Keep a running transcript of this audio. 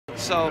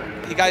So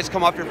you guys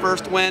come off your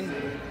first win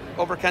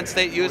over Kent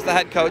State. You as the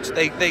head coach.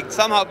 They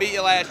somehow beat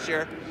you last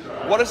year.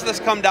 What does this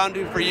come down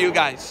to for you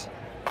guys?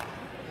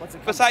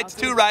 Besides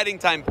 2 riding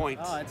time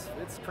points. Oh,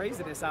 it's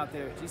craziness out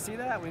there. Do you see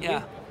that?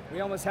 Yeah.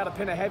 We almost had a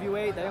pin a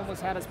heavyweight. They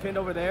almost had us pinned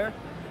over there.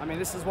 I mean,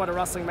 this is what a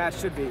wrestling match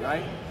should be,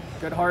 right?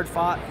 Good,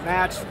 hard-fought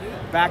match,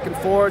 back and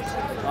forth.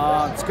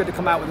 It's good to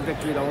come out with a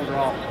victory, though,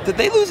 overall. Did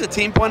they lose a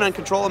team point on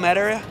control of mat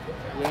area?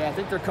 Yeah, I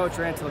think their coach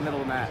ran to the middle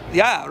of the mat.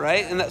 Yeah,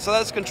 right? And so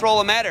that's control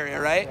of mat area,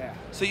 right? Yeah.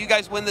 So you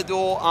guys win the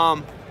duel.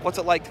 What's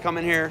it like to come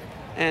in here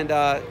and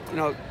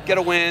get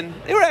a win?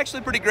 They were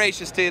actually pretty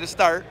gracious to you to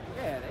start,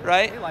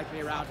 right? They like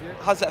me around here.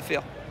 How's that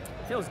feel?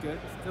 Feels good.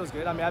 Feels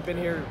good. I mean, I've been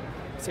here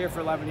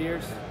for 11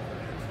 years.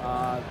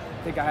 I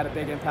think I had a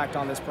big impact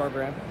on this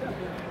program.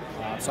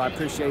 So I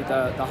appreciate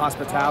the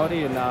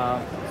hospitality, and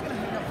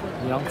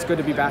it's good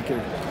to be back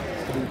here.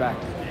 It's good to be back.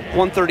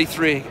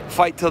 133,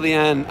 fight till the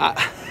end.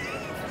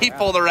 He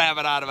pulled a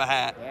rabbit out of a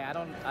hat. Yeah,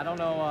 I don't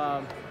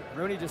know.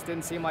 Rooney just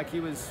didn't seem like he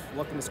was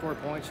looking to score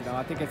points.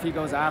 I think if he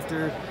goes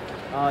after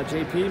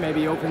JP,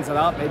 maybe he opens it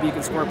up, maybe he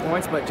can score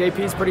points. But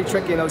JP's pretty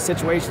tricky in those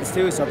situations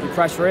too. So if you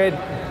pressure in,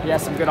 he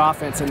has some good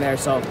offense in there.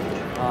 So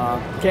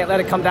can't let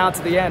it come down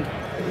to the end.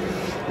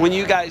 When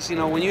you guys,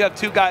 when you have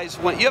 2 guys,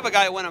 when you have a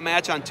guy win a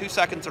match on 2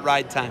 seconds of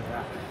ride time,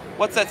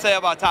 what's that say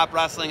about top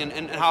wrestling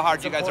and how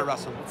hard you guys are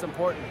wrestling? It's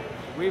important.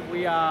 We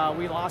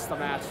lost the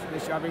match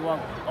this year.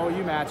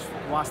 OU match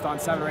lost on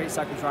 7 or 8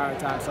 seconds riding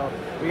time. So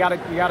we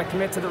gotta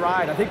commit to the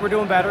ride. I think we're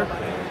doing better.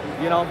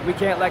 We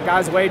can't let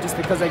guys away just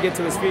because they get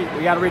to his feet.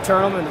 We got to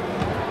return them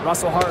and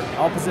wrestle hard,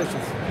 all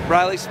positions.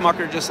 Riley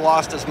Smucker just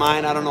lost his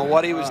mind. I don't know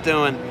what he was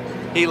doing.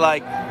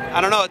 I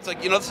don't know. It's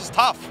like, this is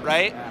tough,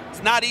 right? Yeah.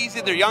 It's not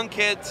easy. They're young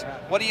kids. Yeah.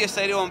 What do you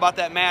say to him about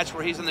that match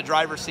where he's in the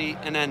driver's seat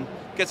and then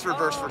gets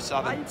reversed for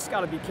 7? You just got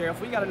to be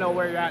careful. You got to know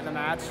where you're at in the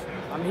match.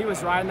 I mean, he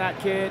was riding that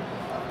kid,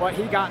 but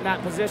he got in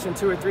that position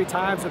 2 or 3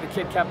 times where the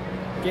kid kept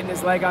getting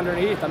his leg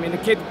underneath. I mean, the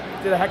kid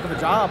did a heck of a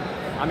job.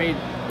 I mean,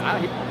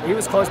 he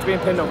was close to being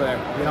pinned over there.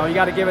 You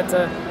got to give it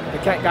to the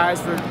Kent guys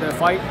for their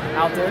fight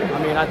out there. I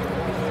mean, I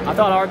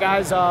thought our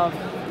guys,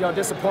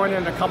 disappointed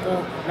in a couple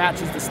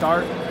matches to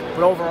start,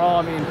 but overall,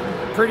 I mean,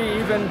 pretty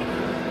even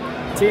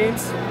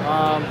teams.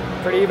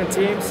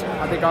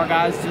 I think our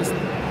guys just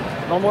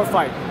no more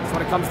fight. That's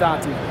what it comes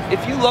down to.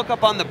 If you look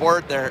up on the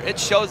board there, it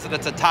shows that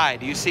it's a tie.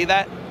 Do you see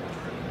that?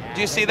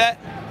 Do you see that?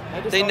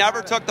 They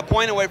never took the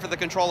point away for the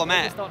control of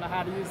mat. They just don't know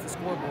how to use the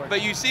scoreboard.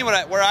 But you see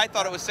where I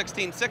thought it was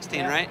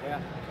 16-16, right?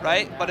 Yeah.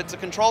 Right? Yeah. But it's a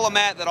control of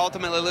mat that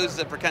ultimately loses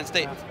it for Kent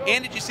State.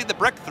 And did you see the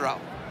brick throw?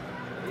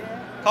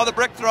 Called the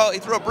brick throw. He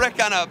threw a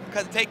brick on a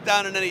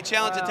takedown, and then he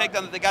challenged a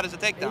takedown that they got as a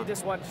takedown. He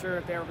just wasn't sure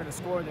if they were going to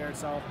score there,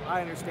 so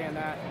I understand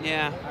that.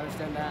 Yeah. I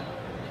understand that.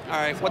 All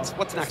right. So,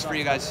 what's next for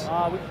you guys?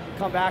 We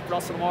come back,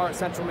 wrestle tomorrow at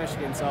Central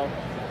Michigan. So.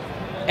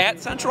 At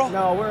Central?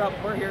 No,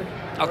 we're here.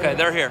 Okay,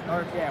 they're here.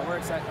 We're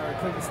at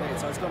Cleveland State,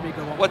 so it's going to be a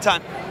good one. What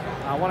time?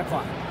 1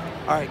 o'clock.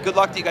 All right. Good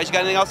luck to you guys. You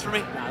got anything else for me?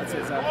 No, that's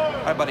it.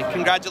 All right, buddy.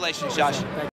 Congratulations, Josh.